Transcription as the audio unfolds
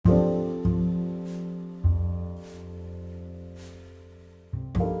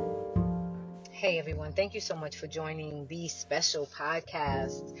Hey everyone, thank you so much for joining the special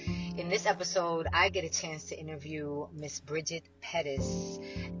podcast. In this episode, I get a chance to interview Miss Bridget Pettis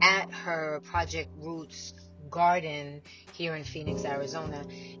at her Project Roots garden here in Phoenix, Arizona.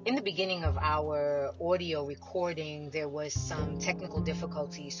 In the beginning of our audio recording, there was some technical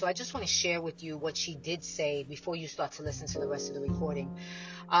difficulties, so I just want to share with you what she did say before you start to listen to the rest of the recording.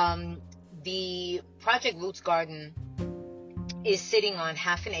 The Project Roots garden is sitting on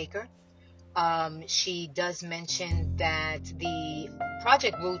half an acre. She does mention that the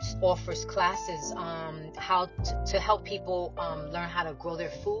Project Roots offers classes how to help people learn how to grow their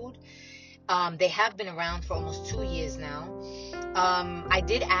food. They have been around for almost 2 years now. I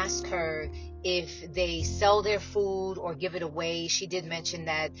did ask her if they sell their food or give it away. She did mention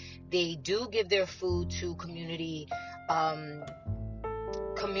that they do give their food to community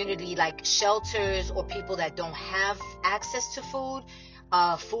like shelters or people that don't have access to food.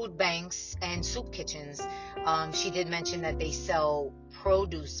 Food banks and soup kitchens. She did mention that they sell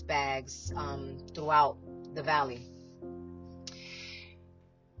produce bags throughout the valley.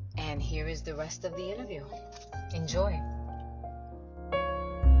 And here is the rest of the interview. Enjoy.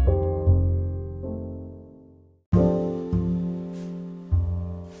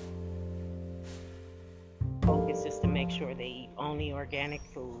 Focus is to make sure they eat only organic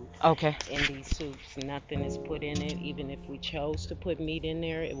food. Okay. In these soups, nothing is put in it. Even if we chose to put meat in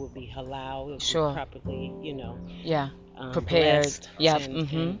there, it would be halal. It would be properly, prepared. Blessed. Yeah.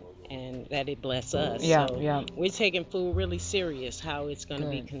 And that it bless us. Yeah. So yeah. We're taking food really serious, how it's going to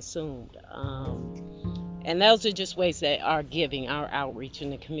be consumed. And those are just ways that are giving our outreach in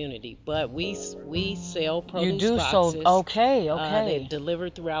the community. But we sell produce You do boxes. so. Okay. They're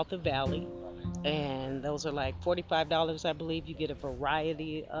delivered throughout the valley. And those are like $45, I believe. You get a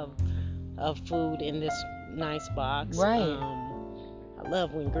variety of food in this nice box. Right. I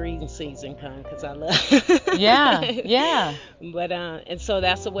love when green season comes because I love. yeah. But and so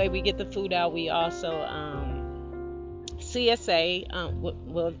that's the way we get the food out. We also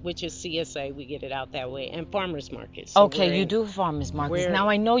CSA, which is CSA, we get it out that way, and farmers markets. So okay, you do farmers markets. Now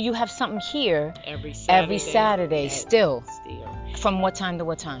I know you have something here every Saturday still. From what time to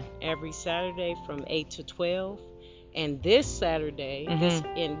what time? Every Saturday from 8 to 12. And this Saturday,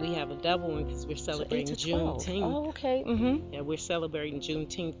 and we have a double one because we're celebrating Juneteenth. Oh, okay. Yeah, we're celebrating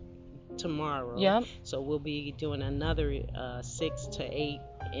Juneteenth tomorrow. Yep. So we'll be doing another 6 to 8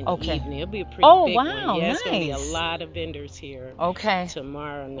 in the evening. It'll be a pretty big one. Yeah, nice. It's going to be a lot of vendors here. Okay.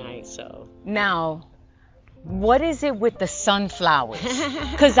 Tomorrow night. So now, what is it with the sunflowers?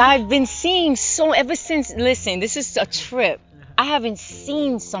 Because I've been seeing ever since. Listen, this is a trip. I haven't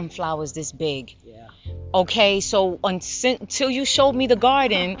seen sunflowers this big. Yeah. Okay, so until you showed me the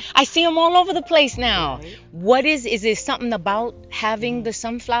garden, I see them all over the place now. Right. What is there something about having the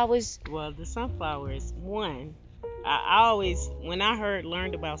sunflowers? Well, the sunflowers, one, I always, when I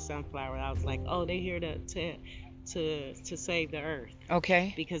learned about sunflower, I was like, oh, they're here to save the earth.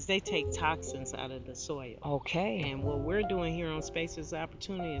 Okay. Because they take toxins out of the soil. Okay. And what we're doing here on Spaces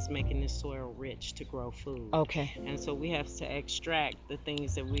Opportunity is making this soil rich to grow food. Okay. And so we have to extract the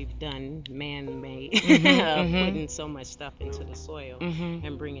things that we've done man-made, putting so much stuff into the soil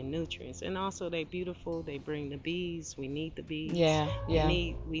and bringing nutrients. And also they're beautiful. They bring the bees. We need the bees. Yeah.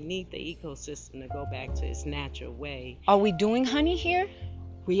 We need the ecosystem to go back to its natural way. Are we doing honey here?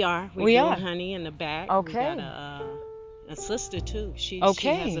 We are. We're doing honey in the back. Okay. We got a sister too. She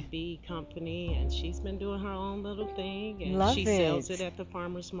has a bee company and she's been doing her own little thing and she sells it at the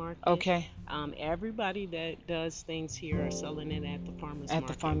farmers market. Okay. Everybody that does things here are selling it at the farmers market. At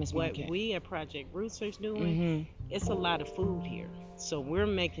the farmers market. What we at Project Roots are doing, it's a lot of food here. So we're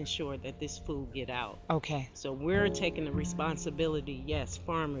making sure that this food get out. Okay. So we're taking the responsibility. Yes,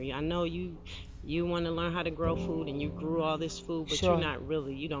 farmer. I know you want to learn how to grow food and you grew all this food, but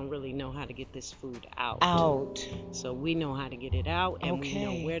you don't really know how to get this food out. So we know how to get it out and we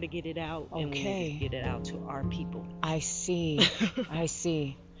know where to get it out and we need to get it out to our people. I see. I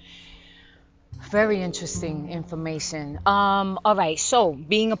see. Very interesting information. All right. So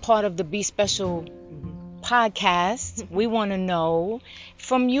being a part of the Be Special podcast, we want to know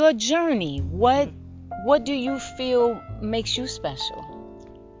from your journey, what do you feel makes you special?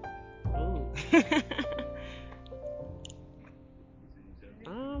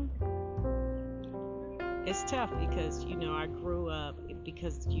 It's tough because I grew up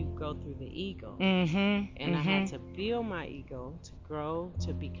because you go through the ego, and I had to build my ego to grow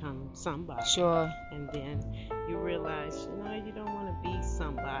to become somebody. Sure. And then you realize you don't want to be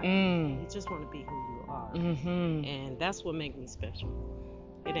somebody. You just want to be who you are, and that's what makes me special.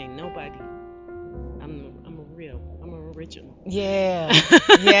 It ain't nobody. I'm an original. Yeah.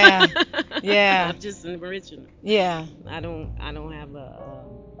 Yeah. Yeah. I'm just an original. Yeah. I don't have a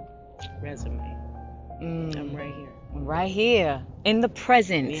resume. I'm right here. Right here in the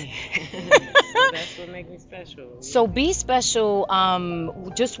present. Yeah. So that's what makes me special. So Be Special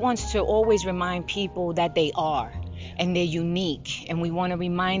just wants to always remind people that they are and they're unique, and we want to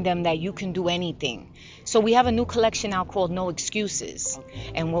remind them that you can do anything. So we have a new collection out called No Excuses.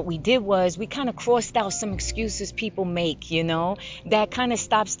 Okay. And what we did was we kind of crossed out some excuses people make, that kind of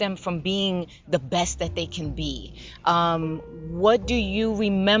stops them from being the best that they can be. What do you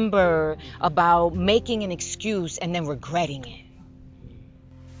remember about making an excuse and then regretting it?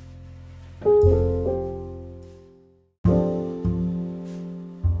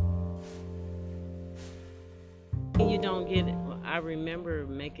 You don't get it. I remember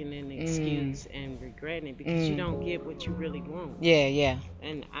making an excuse and regretting it because you don't get what you really want. Yeah.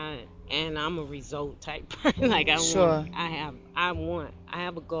 And I'm a result type person. Like I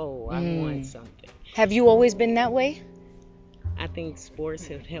have a goal. I want something. Have you always been that way? I think sports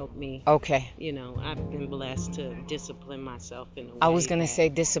have helped me. Okay. I've been blessed to discipline myself in a way. I was going to say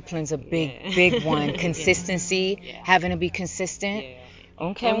discipline's a big one. Consistency, having to be consistent. Yeah.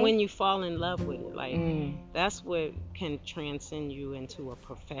 Okay. And when you fall in love with it, like that's what can transcend you into a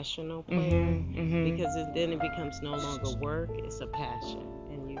professional player, because then it becomes no longer work; it's a passion,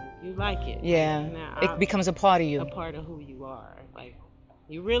 and you like it. Yeah. Now, it becomes a part of you. A part of who you are. Like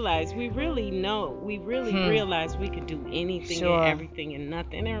you realize we really realize we could do anything and everything and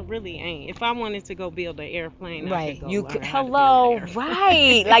nothing. There really ain't. If I wanted to go build an airplane, I could go learn how to build an airplane.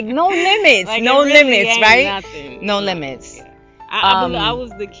 Right? Like no limits, like no really limits, right? Nothing. No limits. Yeah. I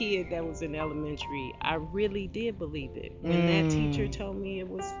was the kid that was in elementary. I really did believe it. When that teacher told me it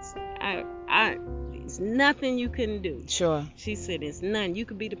was, it's nothing you couldn't do. Sure. She said it's none. You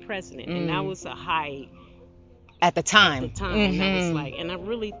could be the president, and that was a high. At the time. That was like, and I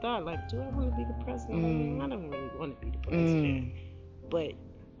really thought, like, do I want to be the president? I don't really want to be the president, but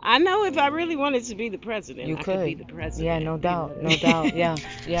I know if I really wanted to be the president, I could be the president. Yeah, no doubt, no doubt. Yeah,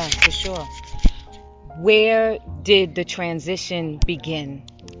 for sure. Where did the transition begin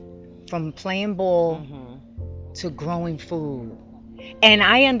from playing ball to growing food? And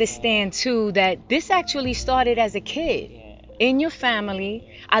I understand too that this actually started as a kid in your family.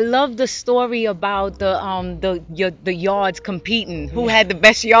 I love the story about the yards competing, who had the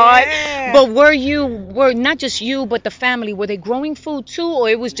best yard. But were not just you but the family, were they growing food too, or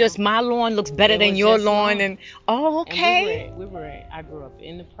it was just my lawn looks better than your lawn? And okay. And I grew up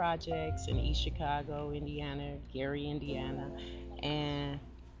in the projects in East Chicago, Indiana, Gary, Indiana, and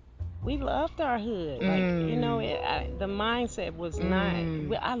we loved our hood. Like, the mindset was not.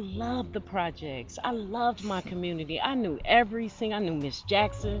 I loved the projects. I loved my community. I knew everything. I knew Miss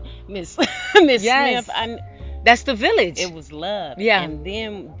Jackson, Miss Smith. That's the village. It was love. Yeah. And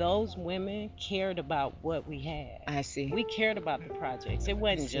then those women cared about what we had. I see. We cared about the projects. It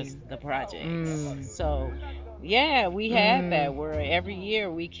wasn't just the projects. So, yeah, we had that where every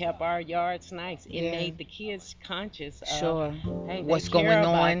year we kept our yards nice. It made the kids conscious of, hey, what's they care going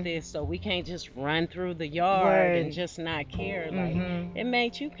about on. This, so we can't just run through the yard and just not care. Like, it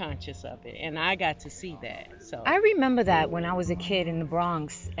made you conscious of it, and I got to see that. So I remember that when I was a kid in the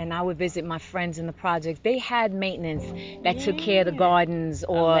Bronx, and I would visit my friends in the projects. They had maintenance that took care of the gardens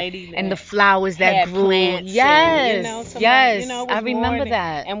and the flowers that grew. Plants yes, I remember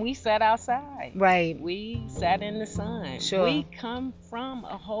that. And we sat outside. Right. We sat in the sun. Sure. We come from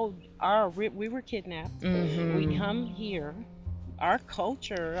we were kidnapped. We come here. Our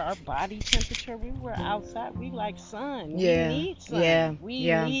culture, our body temperature, we were outside. We like sun. We need sun. We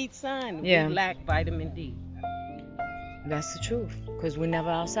need sun. We lack vitamin D. That's the truth, because we're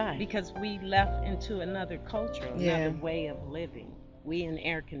never outside. Because we left into another culture, another way of living. We in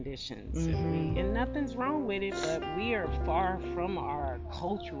air conditions. And nothing's wrong with it, but we are far from our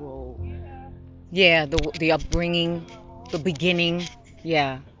cultural... Yeah, the upbringing, the beginning,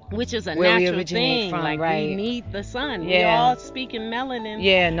 which is a where natural we originate thing. from, like right. We need the sun. We all speak in melanin.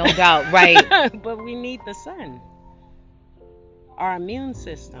 Yeah, no doubt, right. But we need the sun. Our immune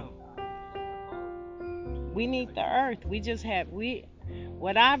system. We need the earth.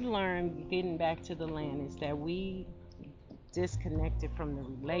 What I've learned getting back to the land is that we disconnected from the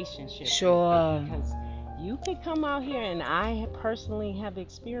relationship. Sure. Because you could come out here, and I personally have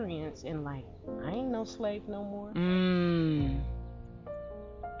experience in, like, I ain't no slave no more.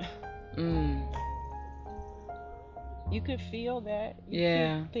 You could feel that.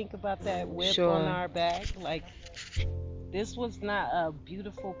 You could think about that whip on our back. Like, this was not a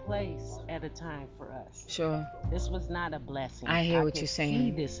beautiful place at a time for us. Sure. This was not a blessing. I hear what you're saying.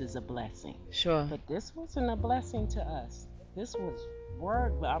 See, this is a blessing. Sure. But this wasn't a blessing to us. this was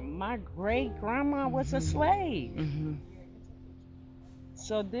work. My great grandma was a slave.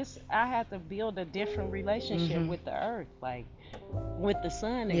 So I had to build a different relationship with the earth, like with the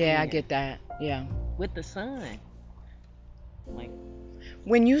sun again. Yeah, I get that. Yeah. With the sun. Like,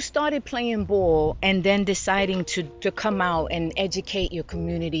 when you started playing ball and then deciding to come out and educate your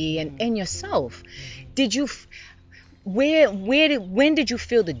community and yourself, did you when did you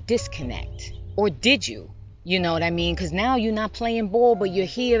feel the disconnect, or did you? You know what I mean? Because now you're not playing ball, but you're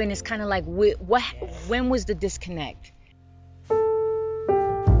here, and it's kind of like, when was the disconnect?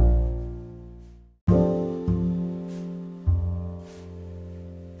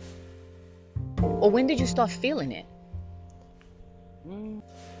 Or when did you start feeling it?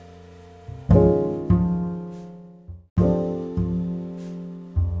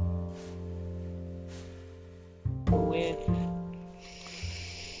 With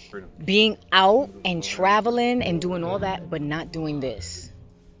being out and traveling and doing all that, but not doing this.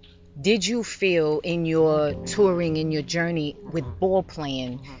 Did you feel in your touring, in your journey with ball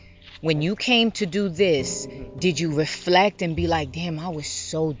playing, when you came to do this, did you reflect and be like, damn, I was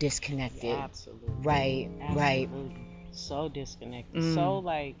so disconnected? Absolutely. Right, right. So disconnected. So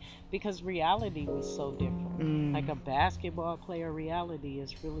like, because reality was so different. Like a basketball player reality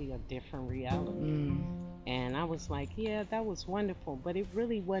is really a different reality. And I was like, yeah, that was wonderful, but it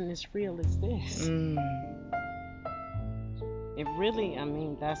really wasn't as real as this. It really, I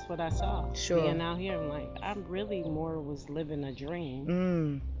mean, that's what I saw. Sure. Being out here, I'm like, I really more was living a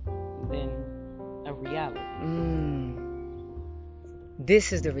dream than a reality.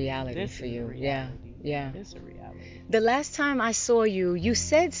 This is the reality for you. Reality. Yeah. It's a reality. The last time I saw you, you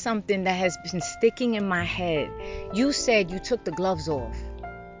said something that has been sticking in my head. You said you took the gloves off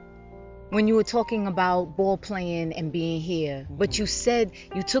when you were talking about ball playing and being here, but you said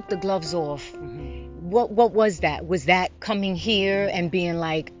you took the gloves off. What was that? Was that coming here and being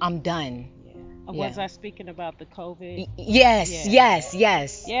like, I'm done? Was I speaking about the COVID? Yes.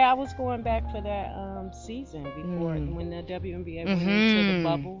 Yeah, I was going back for that season before when the WNBA went into the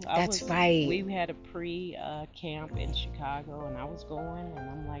bubble. That's right. We had a pre-camp in Chicago, and I was going, and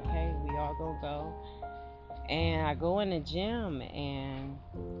I'm like, hey, we all gonna go. And I go in the gym, and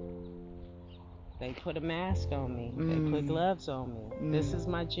they put a mask on me. They put gloves on me. This is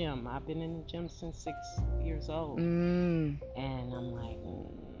my gym. I've been in the gym since 6 years old. And I'm like,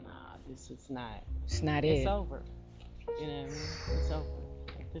 this is not. It's not It's over. You know what I mean? It's over.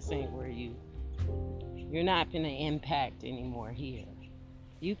 Like, this ain't where you're not gonna impact anymore here.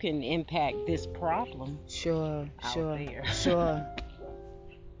 You can impact this problem. Sure. There. Sure.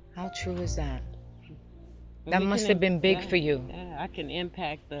 How true is that? That must have been big for you. Yeah, I can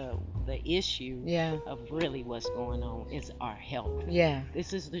impact the issue of really what's going on is our health. Yeah.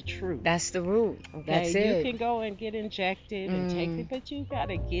 This is the truth. That's the root. Okay? That's it. You can go and get injected and take it, but you got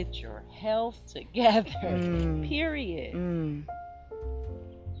to get your health together. Period.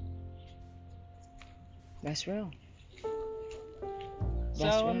 That real. So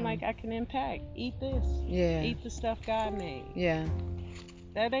I'm like, I can impact. Eat this. Yeah. Eat the stuff God made. Yeah.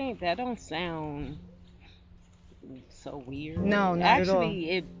 That don't sound so weird. No, not actually, at all. Actually,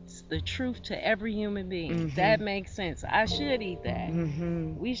 it's the truth to every human being. That makes sense. I should eat that.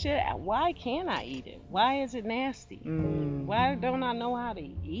 We should. Why can't I eat it? Why is it nasty? Why don't I know how to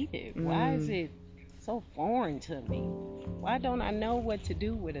eat it? Why is it so foreign to me? Why don't I know what to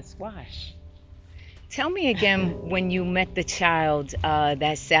do with a squash? Tell me again when you met the child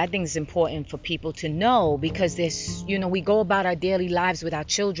that said, I think it's important for people to know, because there's, we go about our daily lives with our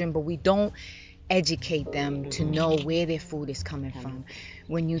children, but we don't educate them to know where their food is coming from.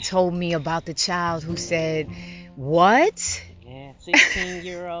 When you told me about the child who said, what? Yeah,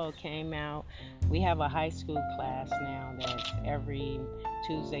 16-year-old came out. We have a high school class now that's every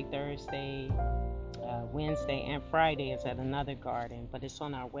Tuesday, Thursday, Wednesday, and Friday is at another garden, but it's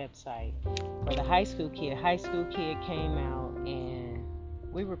on our website. For the high school kid came out, and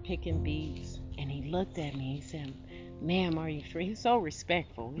we were picking beets, and he looked at me. He said, ma'am, are you for real? He's so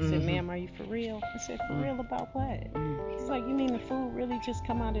respectful. He said, ma'am, are you for real? I said, for real about what? He's like, you mean the food really just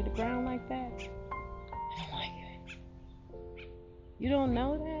come out of the ground like that? And I'm like, you don't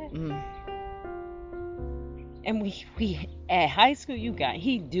know that? And we at high school,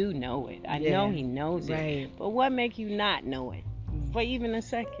 he do know it. I know he knows it. But what make you not know it for even a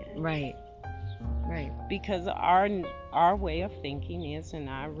second? Right. Because our way of thinking is, and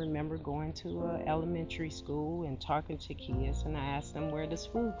I remember going to an elementary school and talking to kids, and I asked them, where does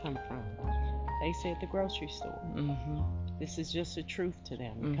food come from? They said the grocery store. This is just the truth to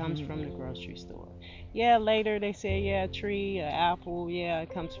them. It comes from the grocery store. Yeah, later they say, a tree, an apple,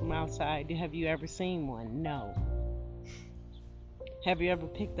 it comes from outside. Have you ever seen one? No. Have you ever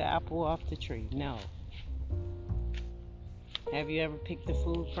picked the apple off the tree? No. Have you ever picked the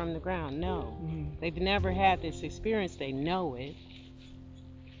food from the ground? No. They've never had this experience. They know it,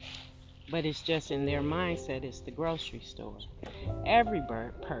 but it's just in their mindset. It's the grocery store. Every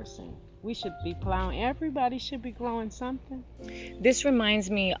person, we should be plowing. Everybody should be growing something. This reminds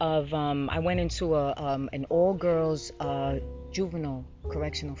me of I went into an all-girls juvenile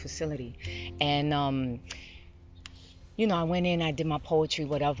correctional facility, and you know, I went in, I did my poetry,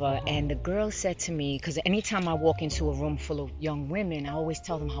 whatever, and the girl said to me, because anytime I walk into a room full of young women, I always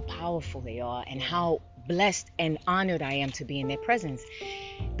tell them how powerful they are and how blessed and honored I am to be in their presence.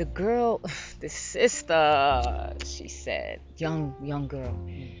 The girl, the sister, she said, young girl,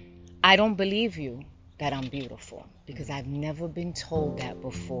 I don't believe you that I'm beautiful, because I've never been told that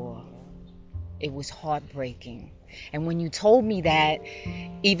before. It was heartbreaking. And when you told me that,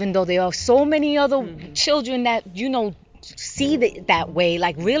 even though there are so many other children that, you know, see that way,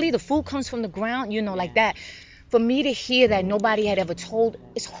 like really the food comes from the ground, you know, like that. For me to hear that nobody had ever told,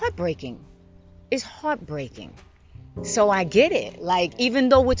 it's heartbreaking. It's heartbreaking. So I get it. Like, even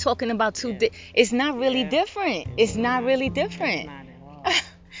though we're talking about it's not really different. It's not really different. Not at all.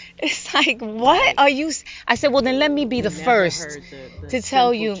 It's like, what are you? I said, well, then let me be the first to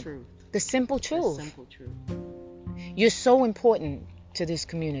tell you the simple truth. The simple truth. You're so important to this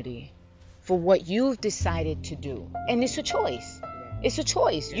community for what you've decided to do. And it's a choice. It's a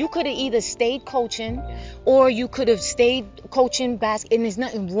choice. You could have either stayed coaching or you could have stayed coaching basketball, and there's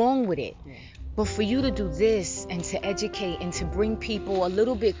nothing wrong with it. But for you to do this and to educate and to bring people a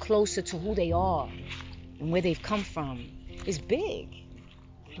little bit closer to who they are and where they've come from is big.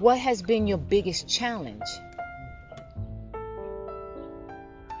 What has been your biggest challenge?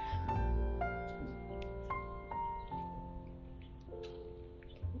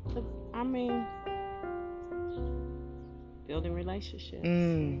 I mean, building relationships.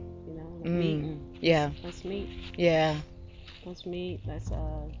 You know, meeting. Yeah. Let's meet. Yeah. Let's meet. Let's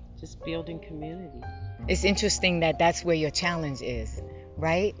just building community. It's interesting that that's where your challenge is,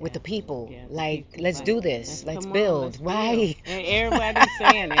 right? With the people. Yeah, like, people. let's do this. Let's build. Let's right. And everybody's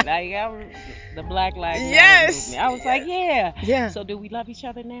saying it. Like, the Black Lives Matter Yes. movement. I was like, yeah. Yeah. So do we love each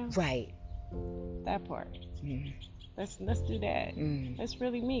other now? Right. That part. Let's do that. Let's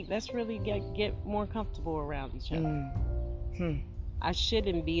really meet. Let's really get more comfortable around each other. I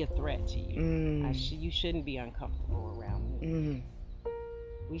shouldn't be a threat to you. You shouldn't be uncomfortable around me.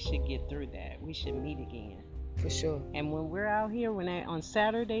 We should get through that. We should meet again. For sure. And when we're out here, on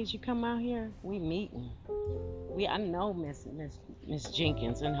Saturdays you come out here, we meeting. I know Miss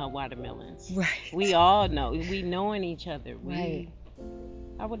Jenkins and her watermelons. Right. We all know. We knowing each other. Right.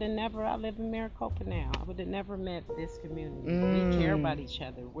 I live in Maricopa now. I would have never met this community. We care about each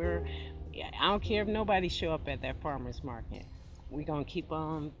other. I don't care if nobody show up at that farmer's market. We're going to keep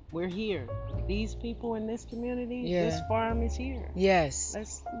on. We're here. These people in this community, this farm is here. Yes.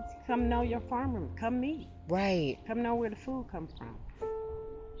 Let's come know your farmer. Come meet. Right. Come know where the food comes from.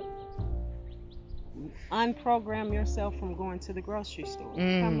 Unprogram yourself from going to the grocery store.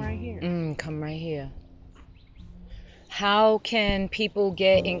 Come right here. Come right here. How can people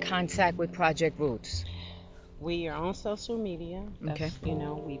get in contact with Project Roots? We are on social media. Okay. You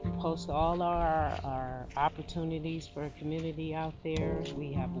know, we post all our opportunities for a community out there.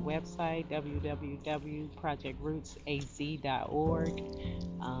 We have a website, www.projectrootsaz.org.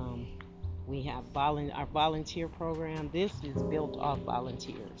 We have our volunteer program. This is built off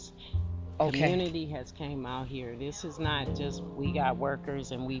volunteers. Okay. Community has came out here. This is not just we got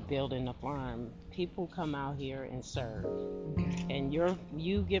workers and we building a farm. People come out here and serve. Okay. And you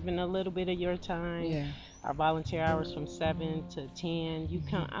giving a little bit of your time. Yeah. Our volunteer hours from 7 to 10. You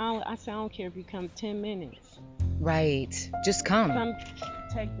come. I say I don't care if you come 10 minutes. Right. Just come. Come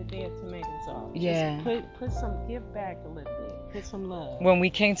take the dead tomatoes off. Yeah. Just put some, give back a little bit. Put some love. When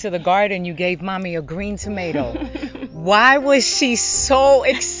we came to the garden, you gave Mommy a green tomato. Why was she so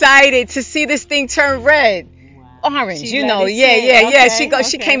excited to see this thing turn red? Orange, She you let know, it yeah. sit.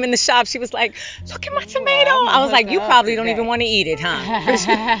 She came in the shop. She was like, "Look at my tomato." I was like, "You probably don't even want to eat it, huh?"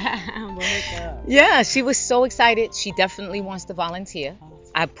 Yeah, she was so excited. She definitely wants to volunteer.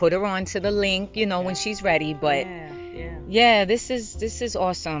 I put her on to the link, when she's ready. But yeah, this is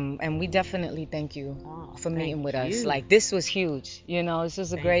awesome, and we definitely thank you for meeting with us. Like, this was huge. This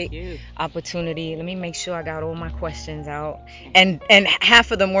was a great opportunity. Let me make sure I got all my questions out, and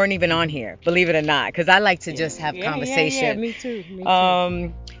half of them weren't even on here, believe it or not, because I like to just have conversation. Yeah, me too.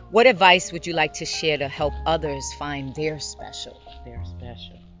 What advice would you like to share to help others find their special? They're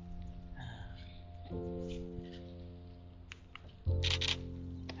special.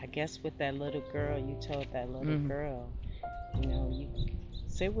 I guess with that little girl, you told that little girl, You know, you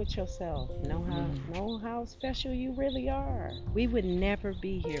sit with yourself. Know how special you really are. We would never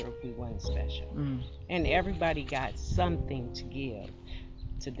be here if we weren't special. And everybody got something to give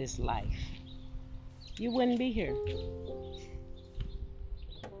to this life. You wouldn't be here.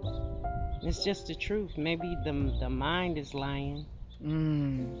 It's just the truth. Maybe the mind is lying.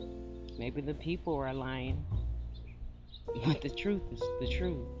 Maybe the people are lying. But the truth is the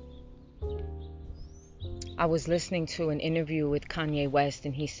truth. I was listening to an interview with Kanye West,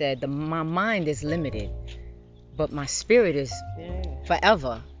 and he said, my mind is limited, but my spirit is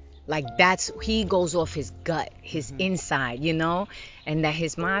forever. Like, he goes off his gut, his inside, you know, and that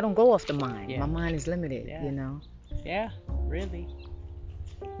his mind don't go off the mind. My mind is limited, you know. Yeah, really.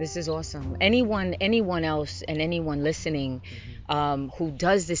 This is awesome. Anyone else and anyone listening who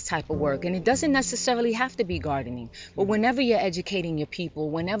does this type of work, and it doesn't necessarily have to be gardening, but whenever you're educating your people,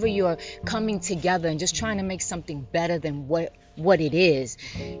 whenever you're coming together and just trying to make something better than what it is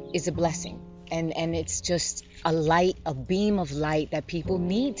a blessing. And it's just a beam of light that people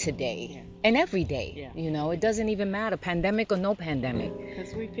need today and every day. You know, it doesn't even matter, pandemic or no pandemic.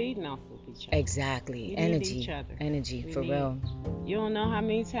 Because we're feeding off of each other. Exactly. Energy, for real. You don't know how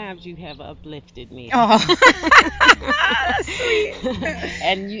many times you have uplifted me. Oh. Sweet.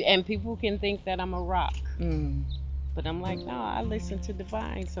 And people can think that I'm a rock. But I'm like, no, I listen to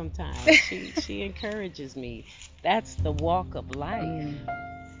Divine sometimes. She encourages me. That's the walk of life.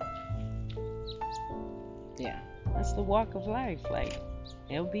 Yeah, that's the walk of life. Like,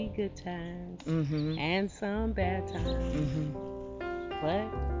 there'll be good times and some bad times, but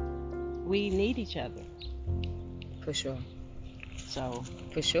we need each other. For sure. So,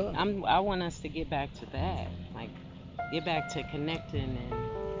 for sure, I want us to get back to that. Like, get back to connecting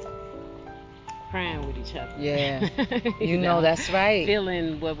and crying with each other. Yeah, you know that's right.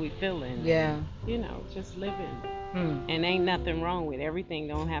 Feeling what we feeling. Yeah. And, you know, just living. And ain't nothing wrong with it. Everything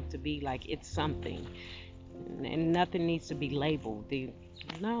don't have to be like it's something. And nothing needs to be labeled.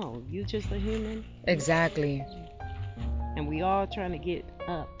 No, you just a human. Exactly. And we all trying to get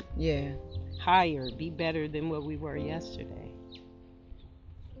up. Yeah. Higher, be better than what we were yesterday.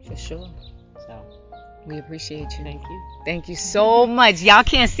 For sure. So, we appreciate you. Thank you. Thank you so much. Y'all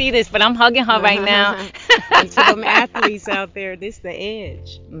can't see this, but I'm hugging her right now. And to them athletes out there, this is the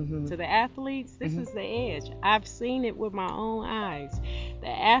edge. To the athletes, this is the edge. I've seen it with my own eyes. The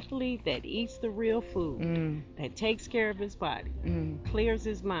athlete that eats the real food, that takes care of his body, clears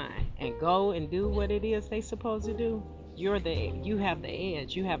his mind, and go and do what it is they supposed to do, you have the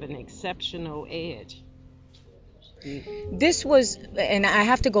edge. You have an exceptional edge. This was, and I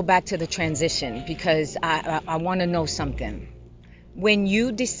have to go back to the transition because I want to know something. When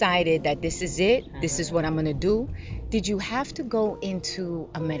you decided that this is it, this is what I'm going to do, did you have to go into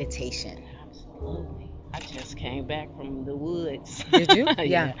a meditation? Absolutely. I just came back from the woods. Did you?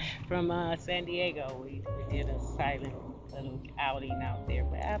 Yeah. From San Diego. We did a silent little outing out there.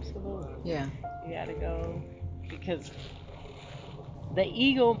 But absolutely. Yeah. You got to go. Because the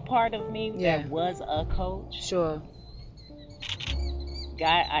ego part of me that was a coach. Sure.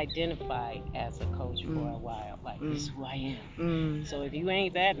 Got identified as a coach for a while. Like, this is who I am. So if you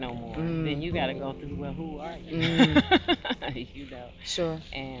ain't that no more, then you got to go through, well, who are you? You know. Sure.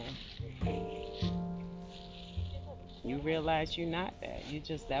 And you realize you're not that.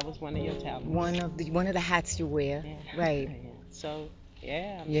 That was one of your talents. One of the hats you wear. Yeah. Right. So,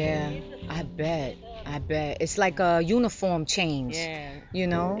 yeah. I bet. It's like a uniform change. Yeah. You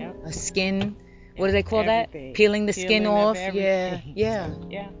know, a skin. What do they call everything. That? Peeling the skin off. Yeah. Yeah.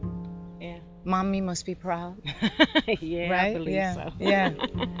 Mommy must be proud. Yeah, right? I believe so.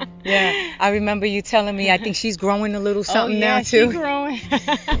 Yeah. I remember you telling me, I think she's growing a little something now too. She's growing.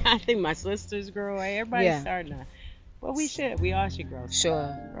 I think my sister's growing. Everybody's starting to. Well, we all should grow.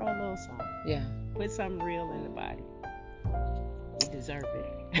 Sure. Grow a little something. Yeah. Put something real in the body. We deserve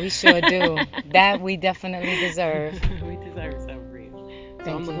it. We sure do. That we definitely deserve. We deserve something real.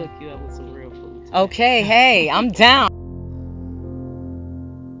 So I'm going to hook you up with some real food today. Okay, hey, I'm down.